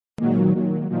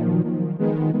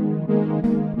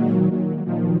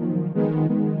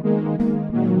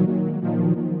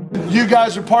you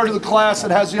guys are part of the class that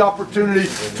has the opportunity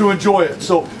to enjoy it.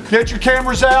 So get your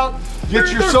cameras out,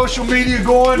 get your social media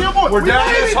going. We're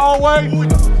down this hallway.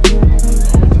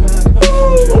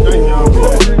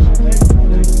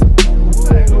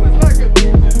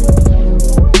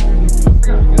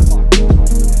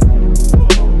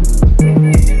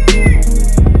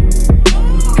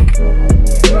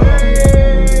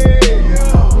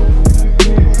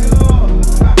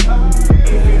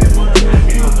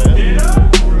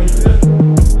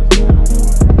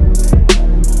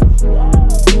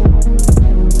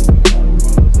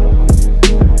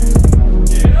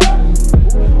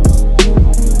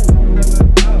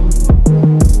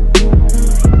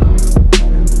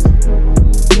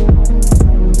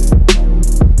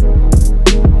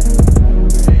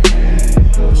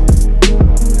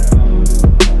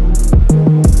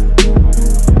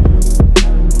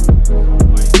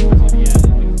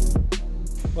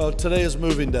 Well, today is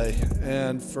moving day,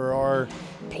 and for our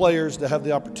players to have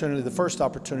the opportunity, the first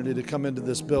opportunity to come into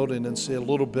this building and see a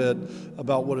little bit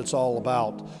about what it's all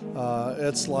about.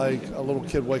 It's like a little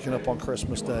kid waking up on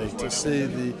Christmas Day to see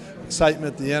the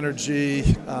excitement, the energy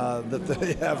that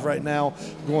they have right now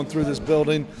going through this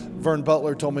building. Vern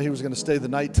Butler told me he was going to stay the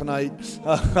night tonight.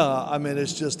 I mean,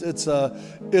 it's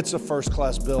a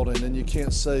first-class building, and you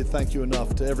can't say thank you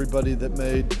enough to everybody that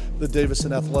made the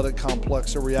Davison Athletic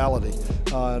Complex a reality.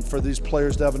 And for these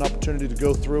players to have an opportunity to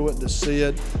go through it, to see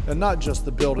it, and not just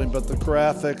the building, but the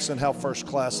graphics and how first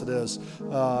class it is.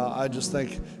 I just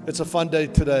think it's a fun day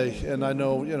today, and I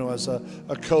know, as a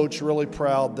coach, really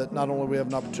proud that not only we have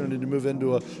an opportunity to move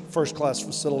into a first class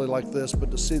facility like this, but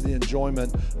to see the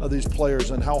enjoyment of these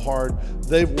players and how hard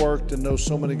they've worked, and know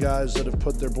so many guys that have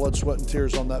put their blood, sweat, and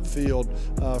tears on that field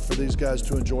for these guys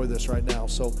to enjoy this right now.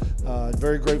 So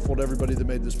very grateful to everybody that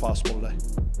made this possible today.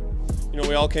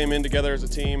 We all came in together as a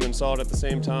team and saw it at the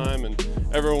same time, and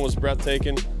everyone was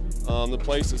breathtaking. The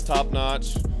place is top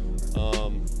notch.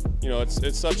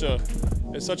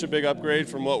 It's such a big upgrade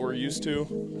from what we're used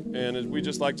to, and we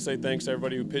just like to say thanks to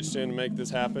everybody who pitched in to make this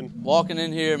happen. Walking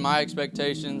in here, my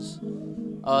expectations,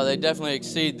 they definitely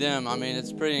exceed them. I mean,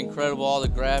 it's pretty incredible, all the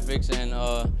graphics and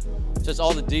just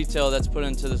all the detail that's put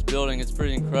into this building. It's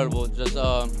pretty incredible. Just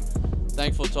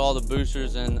thankful to all the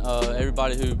boosters and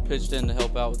everybody who pitched in to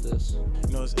help out with this.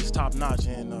 It's top notch,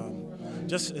 and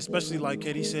just especially like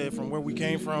Katie said, from where we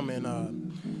came from,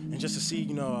 and just to see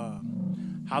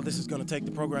how this is going to take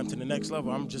the program to the next level.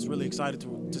 I'm just really excited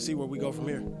to see where we go from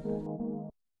here.